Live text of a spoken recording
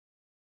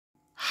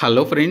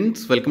Hello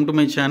friends, welcome to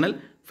my channel.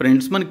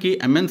 Friends, మనకి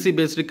MNC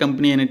based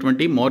company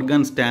అయినటువంటి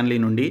Morgan Stanley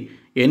నుండి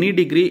any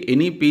degree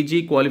any PG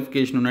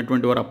qualification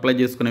ఉన్నటువంటి వారు apply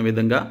చేసుకునే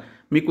విధంగా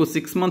మీకు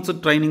 6 months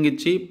ట్రైనింగ్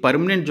ఇచ్చి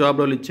పర్మనెంట్ జాబ్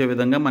రోల్ ఇచ్చే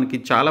విధంగా మనకి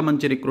చాలా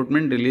మంచి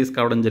రిక్రూట్మెంట్ రిలీజ్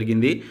కావడం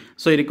జరిగింది.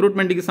 సో ఈ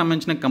రిక్రూట్మెంట్కి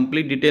సంబంధించిన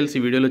కంప్లీట్ డీటెయిల్స్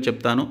ఈ వీడియోలో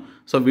చెప్తాను.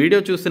 సో వీడియో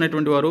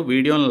చూస్తున్నటువంటి వారు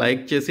వీడియోని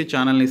లైక్ చేసి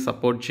ఛానల్ని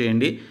సపోర్ట్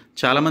చేయండి.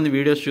 చాలామంది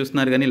వీడియోస్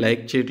చూస్తున్నారు కానీ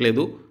లైక్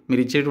చేయట్లేదు.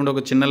 మీరు ఇచ్చేటువంటి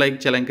ఒక చిన్న లైక్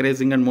చాలా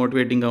ఎంకరేజింగ్ అండ్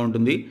మోటివేటింగ్గా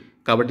ఉంటుంది.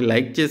 కాబట్టి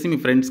లైక్ చేసి మీ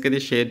ఫ్రెండ్స్కి అయితే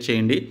షేర్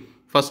చేయండి.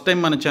 ఫస్ట్ టైం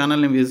మన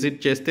ఛానల్ని విజిట్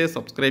చేస్తే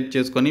సబ్స్క్రైబ్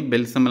చేసుకొని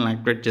బెల్ సింబల్ని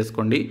యాక్టివేట్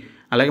చేసుకోండి.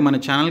 అలాగే మన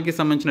ఛానల్కి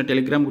సంబంధించిన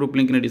టెలిగ్రామ్ గ్రూప్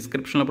లింక్ని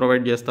డిస్క్రిప్షన్లో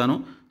ప్రొవైడ్ చేస్తాను.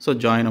 సో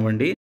జాయిన్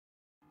అవ్వండి.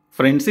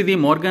 ఫ్రెండ్స్, ఇది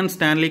మోర్గాన్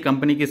స్టాన్లీ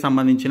కంపెనీకి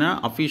సంబంధించిన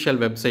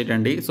అఫీషియల్ వెబ్సైట్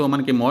అండి. సో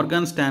మనకి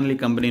మోర్గాన్ స్టాన్లీ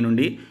కంపెనీ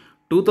నుండి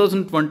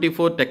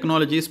 2024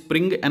 టెక్నాలజీ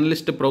స్ప్రింగ్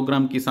అనలిస్ట్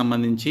ప్రోగ్రామ్కి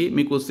సంబంధించి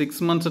మీకు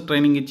 6 months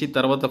ట్రైనింగ్ ఇచ్చి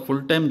తర్వాత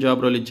ఫుల్ టైం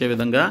జాబ్ రోల్ ఇచ్చే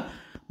విధంగా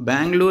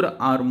బెంగళూరు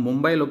ఆర్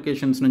ముంబై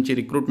లొకేషన్స్ నుంచి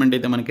రిక్రూట్మెంట్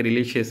అయితే మనకి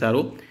రిలీజ్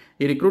చేశారు.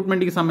 ఈ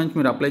రిక్రూట్మెంట్కి సంబంధించి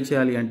మీరు అప్లై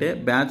చేయాలి అంటే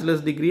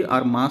bachelors degree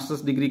or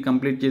masters degree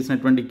complete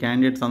చేసినటువంటి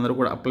క్యాండిడేట్స్ అందరూ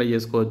కూడా అప్లై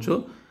చేసుకోవచ్చు.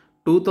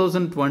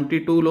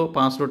 2022లో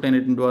పాస్ అవుట్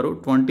అయినటువంటి వారు,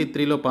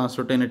 23లో పాస్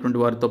అవుట్ అయినటువంటి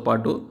వారితో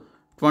పాటు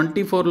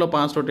 24లో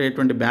పాస్ అవుట్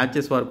అయ్యేటువంటి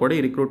బ్యాచెస్ వారు కూడా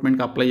ఈ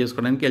రిక్రూట్మెంట్కి అప్లై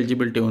చేసుకోవడానికి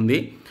ఎలిజిబిలిటీ ఉంది.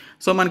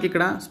 సో మనకి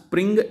ఇక్కడ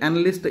స్ప్రింగ్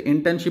అనలిస్ట్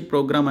ఇంటర్న్షిప్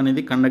ప్రోగ్రామ్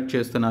అనేది కండక్ట్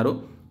చేస్తున్నారు.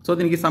 సో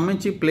దీనికి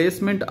సంబంధించి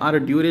ప్లేస్మెంట్ ఆర్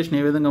డ్యూరేషన్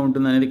ఏ విధంగా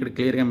ఉంటుంది అనేది ఇక్కడ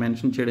క్లియర్గా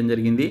మెన్షన్ చేయడం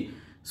జరిగింది.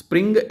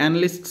 Spring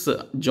analysts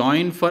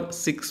join for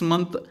 6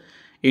 month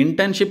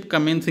internship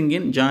commencing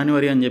in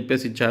January అని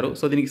చెప్పేసి ఇచ్చారు.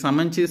 సో దీనికి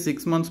సంబంధించి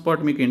 6 months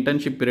పాటు మీకు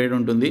ఇంటర్న్షిప్ పీరియడ్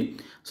ఉంటుంది.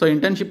 సో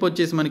ఇంటర్న్షిప్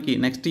వచ్చేసి మనకి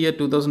నెక్స్ట్ ఇయర్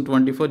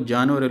 2024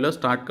 జనవరిలో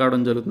స్టార్ట్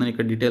కావడం జరుగుతుందని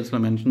ఇక్కడ డీటెయిల్స్లో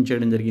మెన్షన్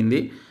చేయడం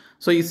జరిగింది.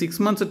 సో ఈ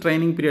 6 months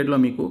ట్రైనింగ్ పీరియడ్లో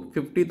మీకు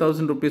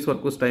 50,000 రూపీస్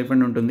వరకు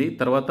స్టైఫండ్ ఉంటుంది.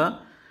 తర్వాత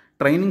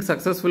ట్రైనింగ్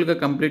సక్సెస్ఫుల్గా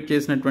కంప్లీట్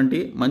చేసినటువంటి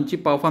మంచి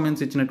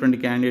పర్ఫార్మెన్స్ ఇచ్చినటువంటి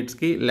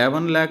క్యాండిడేట్స్కి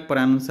 11 lakh per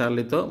annum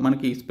శాలరీతో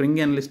మనకి స్ప్రింగ్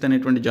అనలిస్ట్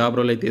అనేటువంటి జాబ్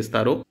రోల్ అయితే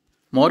ఇస్తారు.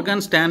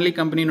 మోర్గాన్ స్టాన్లీ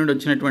కంపెనీ నుండి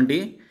వచ్చినటువంటి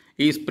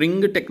ఈ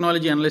స్ప్రింగ్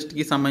టెక్నాలజీ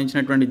అనలిస్ట్కి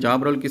సంబంధించినటువంటి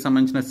జాబ్ రోల్కి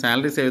సంబంధించిన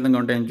శాలరీస్ ఏ విధంగా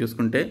ఉంటాయని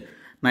చూసుకుంటే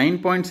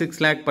 9.6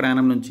 lakh per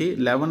annum నుంచి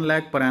 11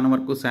 lakh per annum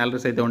వరకు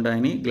శాలరీస్ అయితే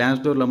ఉంటాయని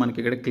గ్లాస్ డోర్లో మనకి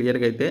ఇక్కడ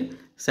క్లియర్గా అయితే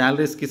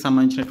శాలరీస్కి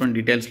సంబంధించినటువంటి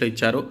డీటెయిల్స్లో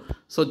ఇచ్చారు.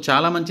 సో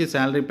చాలా మంచి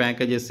శాలరీ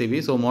ప్యాకేజెస్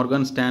ఇవి. సో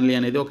మోర్గాన్ స్టాన్లీ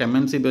అనేది ఒక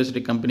ఎంఎన్సీ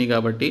బేస్డ్ కంపెనీ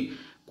కాబట్టి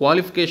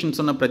క్వాలిఫికేషన్స్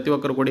ఉన్న ప్రతి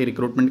ఒక్కరు కూడా ఈ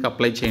రిక్రూట్మెంట్కి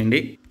అప్లై చేయండి.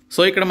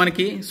 సో ఇక్కడ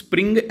మనకి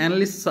spring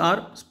analysts are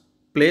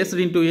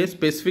placed in to A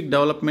specific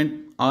development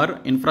are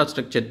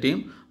infrastructure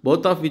team,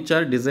 both of which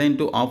are designed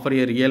to offer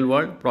a real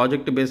world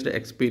project based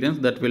experience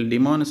that will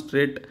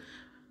demonstrate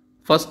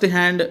first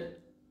hand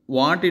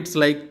what it's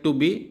like to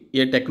be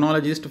a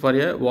technologist for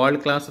a world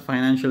class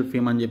financial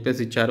firm అని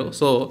చెప్పేసి ఇచ్చారు.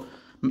 So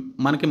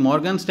మనకి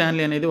Morgan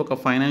Stanley అనేది ఒక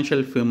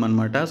financial firm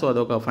అనమాట. So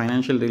అదొక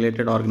financial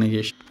related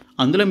organisation.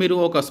 అందులో మీరు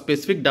ఒక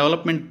స్పెసిఫిక్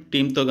డెవలప్మెంట్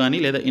టీమ్తో కానీ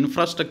లేదా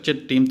ఇన్ఫ్రాస్ట్రక్చర్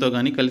టీమ్తో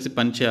కానీ కలిసి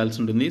పనిచేయాల్సి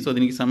ఉంటుంది. సో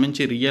దీనికి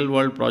సంబంధించి రియల్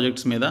వరల్డ్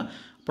ప్రాజెక్ట్స్ మీద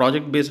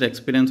ప్రాజెక్ట్ బేస్డ్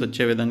ఎక్స్పీరియన్స్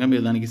వచ్చే విధంగా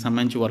మీరు దానికి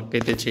సంబంధించి వర్క్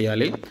అయితే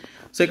చేయాలి.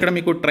 సో ఇక్కడ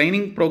మీకు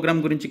ట్రైనింగ్ ప్రోగ్రామ్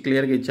గురించి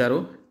క్లియర్గా ఇచ్చారు.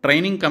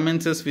 Training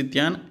commences with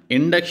an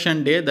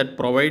induction day that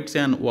provides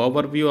an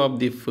overview of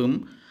the film,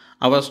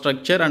 our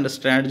structure and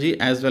strategy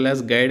as well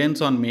as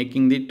guidance on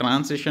making the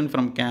transition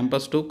from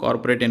campus to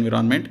corporate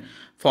environment.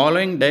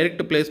 Following direct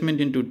placement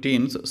into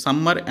teams,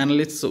 summer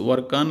analysts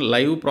work on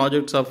live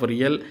projects of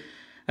real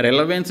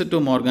relevance to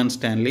Morgan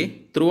Stanley.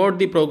 Throughout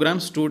the program,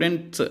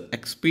 students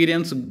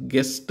experience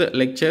guest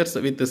lectures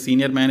with the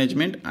senior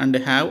management and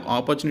have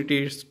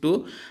opportunities to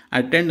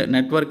attend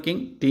networking,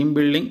 team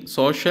building,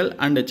 social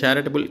and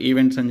charitable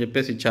events అని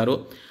చెప్పేసి ఇచ్చారు.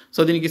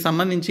 So దీనికి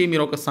సంబంధించి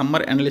మీరు ఒక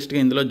summer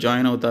అనలిస్ట్గా ఇందులో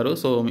join అవుతారు.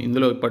 So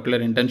ఇందులో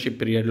పర్టికులర్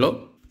ఇంటర్న్షిప్ పీరియడ్లో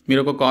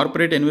మీరు ఒక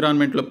కార్పొరేట్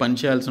ఎన్విరాన్మెంట్లో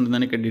పనిచేయాల్సి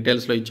ఉంటుందని ఇక్కడ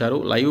డీటెయిల్స్లో ఇచ్చారు.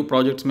 లైవ్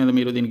ప్రాజెక్ట్స్ మీద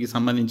మీరు దీనికి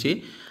సంబంధించి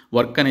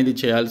వర్క్ అనేది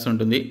చేయాల్సి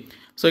ఉంటుంది.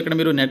 సో ఇక్కడ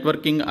మీరు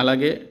నెట్వర్కింగ్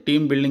అలాగే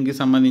టీమ్ బిల్డింగ్కి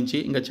సంబంధించి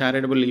ఇంకా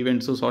చారిటబుల్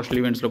ఈవెంట్స్, సోషల్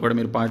ఈవెంట్స్లో కూడా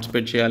మీరు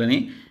పార్టిసిపేట్ చేయాలని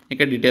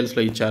ఇక్కడ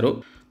డీటెయిల్స్లో ఇచ్చారు.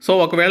 సో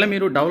ఒకవేళ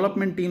మీరు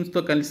డెవలప్మెంట్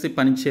టీమ్స్తో కలిసి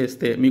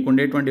పనిచేస్తే మీకు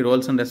ఉండేటువంటి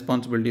రోల్స్ అండ్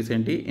రెస్పాన్సిబిలిటీస్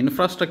ఏంటి,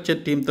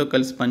 ఇన్ఫ్రాస్ట్రక్చర్ టీమ్తో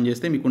కలిసి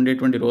పనిచేస్తే మీకు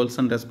ఉండేటువంటి రోల్స్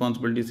అండ్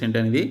రెస్పాన్సిబిలిటీస్ ఏంటి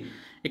అనేది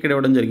ఇక్కడ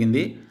ఇవ్వడం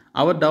జరిగింది.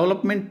 Our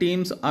development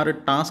teams are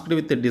tasked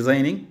with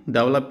designing,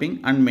 developing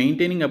and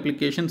maintaining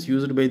applications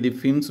used by the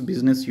firm's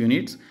business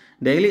units.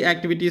 Daily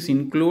activities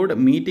include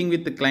meeting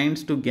with the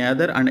clients to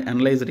gather and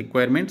analyze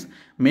requirements,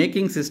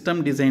 making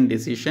system design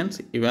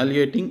decisions,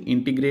 evaluating,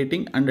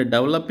 integrating and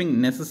developing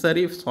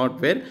necessary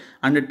software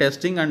and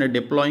testing and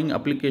deploying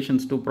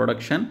applications to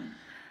production.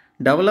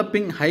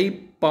 Developing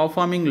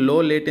high-performing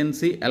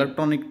low-latency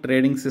electronic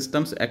trading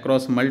systems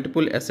across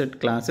multiple asset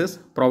classes,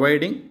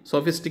 providing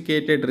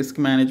sophisticated risk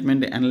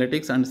management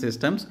analytics and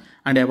systems,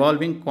 and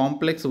evolving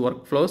complex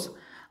workflows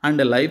and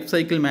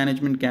lifecycle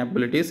management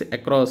capabilities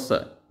across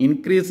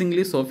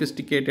increasingly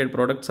sophisticated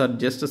products are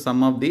just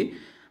some of the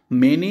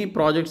many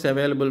projects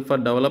available for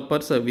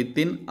developers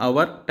within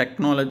our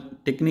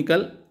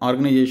technical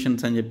organizations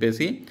అని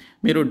చెప్పేసి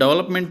మీరు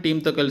development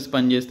టీమ్తో కలిసి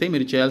పనిచేస్తే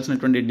మీరు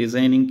చేయాల్సినటువంటి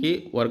డిజైనింగ్కి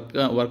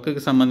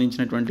వర్క్కి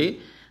సంబంధించినటువంటి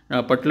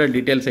particular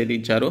details అయితే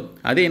ఇచ్చారు.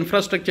 అదే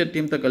ఇన్ఫ్రాస్ట్రక్చర్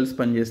టీమ్తో కలిసి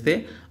పనిచేస్తే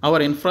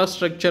hour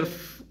infrastructure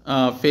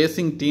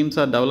facing teams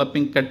are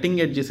developing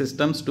cutting-edge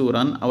systems to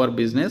run our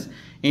business.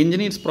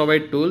 Engineers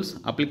provide tools,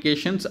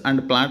 applications,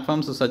 and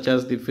platforms such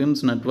as the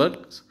firm's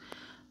networks,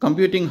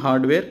 computing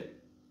hardware,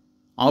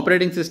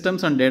 operating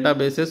systems and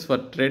databases for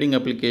trading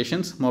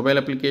applications, mobile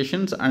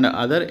applications and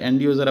other end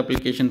user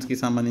applications కి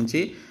సంబంధించి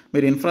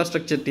మీరు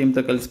infrastructure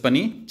టీమ్తో కలిసి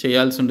పని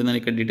చేయాల్సి ఉంటుందని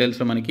ఇక్కడ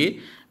డీటెయిల్స్లో మనకి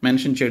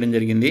mention చేయడం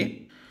జరిగింది.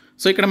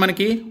 సో ఇక్కడ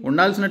మనకి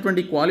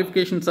ఉండాల్సినటువంటి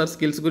క్వాలిఫికేషన్స్ ఆర్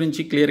స్కిల్స్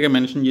గురించి క్లియర్గా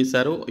మెన్షన్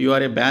చేశారు. You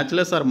are A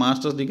bachelors are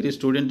masters degree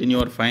student in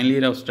your final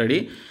year of study,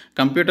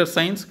 computer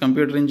science,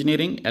 computer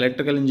engineering,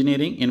 electrical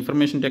engineering,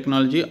 information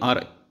technology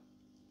are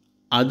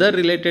other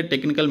related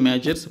technical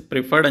majors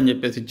preferred అని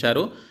చెప్పేసి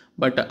ఇచ్చారు.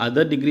 But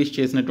other degrees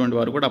చేసినటువంటి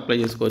వారు కూడా apply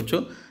చేసుకోవచ్చు.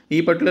 ఈ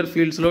particular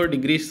ఫీల్డ్స్లో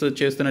degrees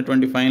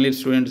చేస్తున్నటువంటి final year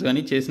students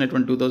కానీ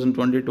చేసినటువంటి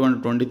 2022 అండ్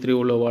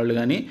 2023లో వాళ్ళు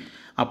కానీ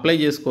అప్లై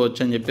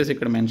చేసుకోవచ్చు అని చెప్పేసి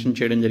ఇక్కడ మెన్షన్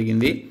చేయడం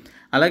జరిగింది.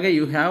 అలాగే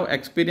you have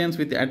experience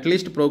with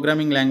at least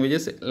programming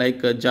languages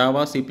like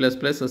Java, C++,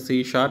 C#,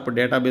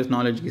 database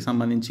నాలెడ్జ్కి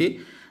సంబంధించి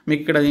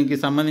మీకు ఇక్కడ దీనికి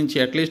సంబంధించి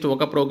అట్లీస్ట్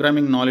ఒక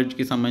ప్రోగ్రామింగ్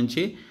నాలెడ్జ్కి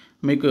సంబంధించి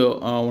మీకు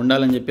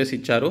ఉండాలని చెప్పేసి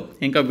ఇచ్చారు.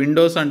 ఇంకా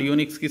విండోస్ అండ్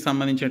యూనిక్స్కి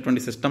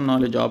సంబంధించినటువంటి system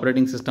knowledge,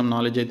 operating system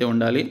knowledge అయితే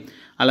ఉండాలి.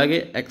 అలాగే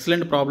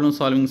ఎక్సలెంట్ ప్రాబ్లమ్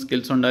సాల్వింగ్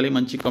స్కిల్స్ ఉండాలి,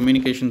 మంచి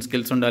కమ్యూనికేషన్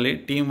స్కిల్స్ ఉండాలి,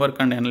 team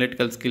work and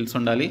analytical skills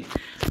ఉండాలి,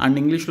 అండ్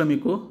ఇంగ్లీష్లో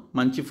మీకు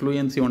మంచి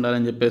ఫ్లూయెన్సీ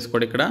ఉండాలని చెప్పేసి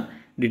కూడా ఇక్కడ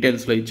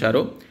డీటెయిల్స్లో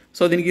ఇచ్చారు.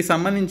 సో దీనికి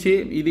సంబంధించి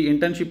ఇది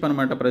ఇంటర్న్షిప్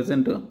అనమాట.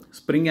 ప్రజెంట్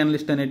స్ప్రింగ్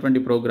అనలిస్ట్ అనేటువంటి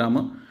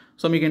ప్రోగ్రాము.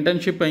 సో మీకు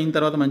ఇంటర్న్షిప్ అయిన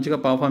తర్వాత మంచిగా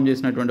పర్ఫామ్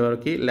చేసినటువంటి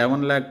వారికి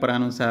 11 lakh per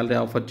annum salary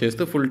offer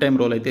చేస్తూ ఫుల్ టైం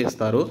రోల్ అయితే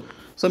ఇస్తారు.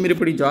 సో మీరు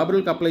ఇప్పుడు ఈ జాబ్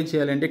రోల్కి అప్లై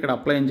చేయాలంటే ఇక్కడ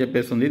అప్లై అని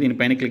చెప్పేసి ఉంది,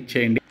 దీనిపైన క్లిక్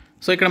చేయండి.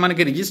 సో ఇక్కడ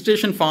మనకి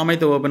రిజిస్ట్రేషన్ ఫామ్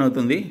అయితే ఓపెన్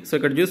అవుతుంది. సో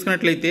ఇక్కడ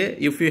చూసుకున్నట్లయితే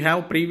if you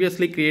have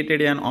previously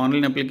created an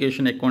online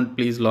application account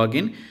please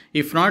login,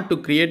 if not to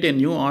create a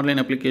new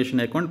online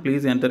application account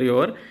please enter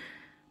your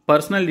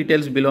personal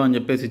details below అని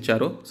చెప్పేసి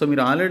ఇచ్చారు. So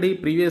మీరు already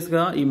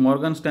ప్రీవియస్గా ఈ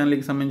మోర్గాన్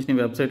స్టాన్లీకి సంబంధించిన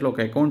వెబ్సైట్లో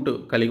ఒక అకౌంట్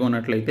కలిగి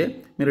ఉన్నట్లయితే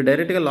మీరు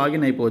డైరెక్ట్గా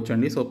లాగిన్ అయిపోవచ్చు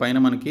అండి. సో పైన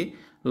మనకి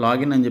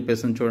లాగిన్ అని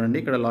చెప్పేసి చూడండి,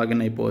 ఇక్కడ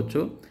లాగిన్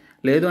అయిపోవచ్చు.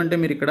 లేదు అంటే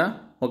మీరు ఇక్కడ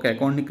ఒక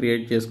అకౌంట్ని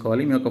క్రియేట్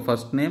చేసుకోవాలి. మీ యొక్క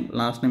first name,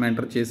 last name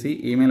enter చేసి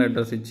ఈమెయిల్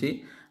అడ్రస్ ఇచ్చి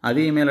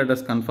అది ఈమెయిల్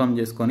అడ్రస్ కన్ఫర్మ్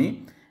చేసుకొని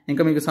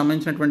ఇంకా మీకు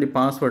సంబంధించినటువంటి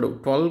పాస్వర్డ్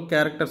 12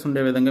 characters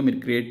ఉండే విధంగా మీరు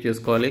క్రియేట్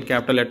చేసుకోవాలి.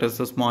 Capital letters,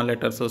 small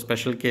letters,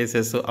 special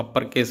cases,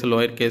 upper case,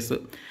 lower case,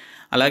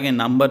 అలాగే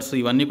నంబర్స్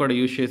ఇవన్నీ కూడా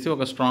యూజ్ చేసి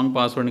ఒక స్ట్రాంగ్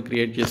పాస్వర్డ్ని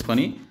క్రియేట్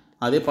చేసుకొని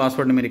అదే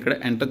పాస్వర్డ్ని మీరు ఇక్కడ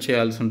ఎంటర్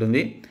చేయాల్సి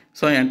ఉంటుంది.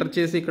 సో ఎంటర్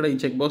చేసి ఇక్కడ ఈ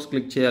చెక్ బాక్స్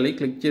క్లిక్ చేయాలి.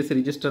 క్లిక్ చేసి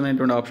రిజిస్టర్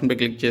అనేటువంటి ఆప్షన్పై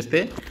క్లిక్ చేస్తే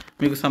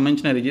మీకు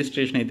సంబంధించిన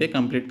రిజిస్ట్రేషన్ అయితే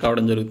కంప్లీట్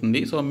కావడం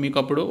జరుగుతుంది. సో మీకు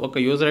అప్పుడు ఒక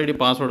యూజర్ ఐడి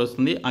పాస్వర్డ్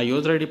వస్తుంది. ఆ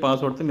యూజర్ ఐడి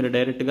పాస్వర్డ్తో మీరు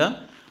డైరెక్ట్గా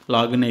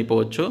లాగిన్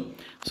అయిపోవచ్చు.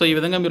 సో ఈ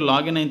విధంగా మీరు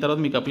లాగిన్ అయిన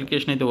తర్వాత మీకు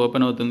అప్లికేషన్ అయితే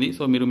ఓపెన్ అవుతుంది.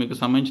 సో మీకు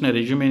సంబంధించిన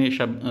రెజ్యూమేని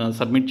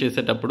సబ్మిట్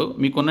చేసేటప్పుడు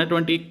మీకు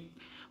ఉన్నటువంటి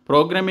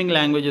ప్రోగ్రామింగ్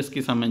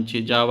లాంగ్వేజెస్కి సంబంధించి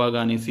జావా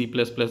కానీ, C++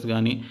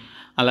 కానీ,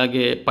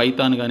 అలాగే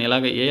పైథాన్ కానీ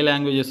ఇలాగ ఏ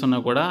లాంగ్వేజెస్ ఉన్నా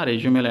కూడా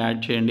రెజ్యూమేలో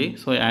యాడ్ చేయండి.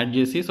 సో యాడ్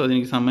చేసి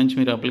దీనికి సంబంధించి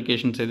మీరు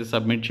అప్లికేషన్స్ అయితే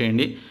సబ్మిట్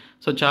చేయండి.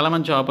 సో చాలా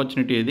మంచి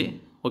ఆపర్చునిటీ ఇది.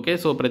 ఓకే,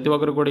 సో ప్రతి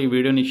ఒక్కరు కూడా ఈ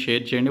వీడియోని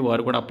షేర్ చేయండి,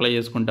 వారు కూడా అప్లై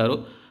చేసుకుంటారు.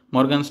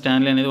 మోర్గాన్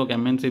స్టాన్లీ అనేది ఒక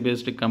MNC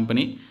బేస్డ్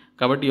కంపెనీ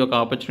కాబట్టి ఈ యొక్క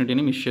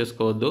ఆపర్చునిటీని మిస్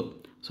చేసుకోవద్దు.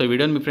 సో ఈ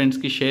వీడియోని మీ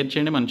ఫ్రెండ్స్కి షేర్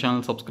చేయండి, మన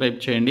ఛానల్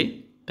సబ్స్క్రైబ్ చేయండి.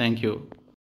 Thank you.